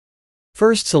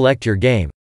First select your game.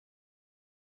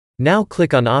 Now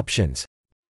click on Options.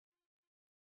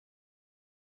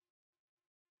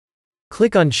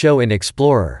 Click on Show in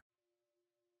Explorer.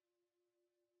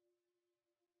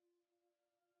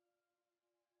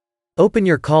 Open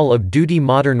your Call of Duty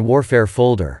Modern Warfare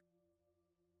folder.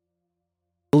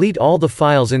 Delete all the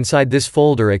files inside this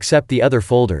folder except the other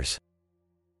folders.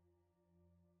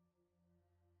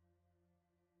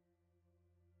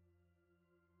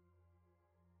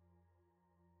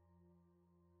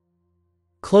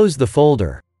 Close the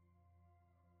folder.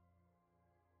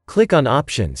 Click on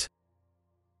Options.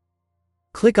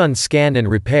 Click on Scan and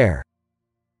Repair.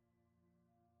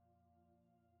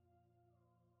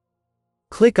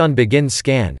 Click on Begin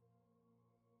Scan.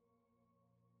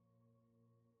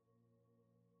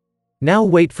 Now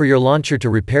wait for your launcher to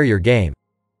repair your game.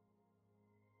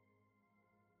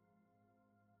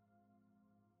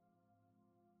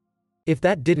 If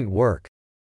that didn't work,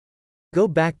 go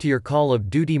back to your Call of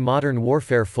Duty Modern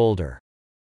Warfare folder.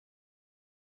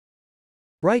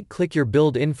 Right-click your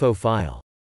build info file.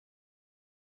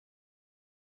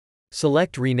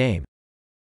 Select Rename.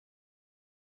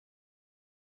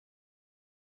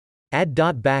 Add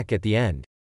 .back at the end.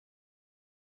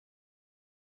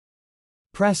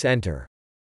 Press Enter.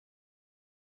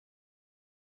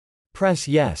 Press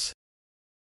Yes.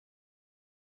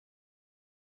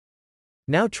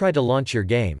 Now try to launch your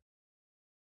game.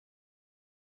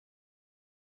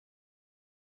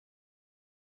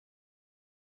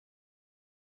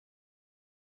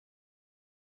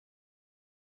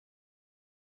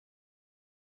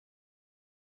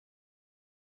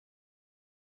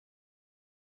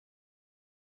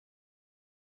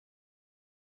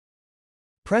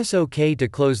 Press OK to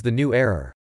close the new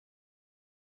error.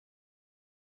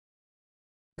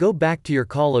 Go back to your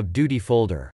Call of Duty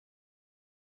folder.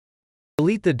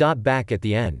 Delete the .back at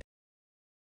the end.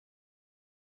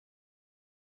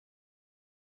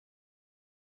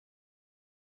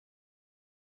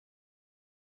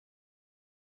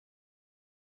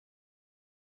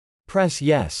 Press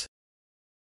Yes.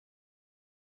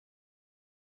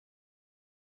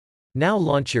 Now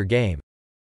launch your game.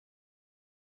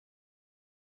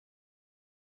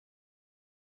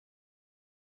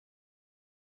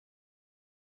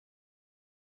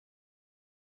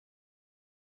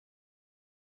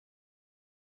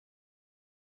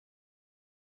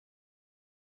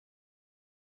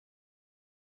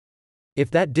 If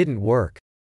that didn't work,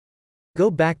 go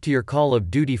back to your Call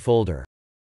of Duty folder.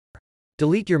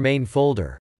 Delete your main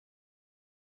folder.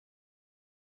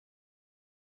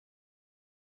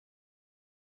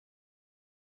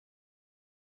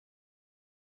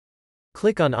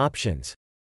 Click on Options.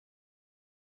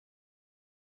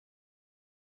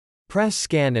 Press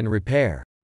Scan and Repair.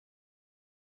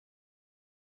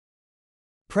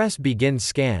 Press Begin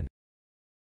Scan.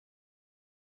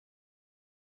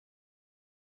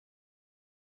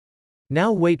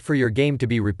 Now wait for your game to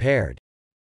be repaired.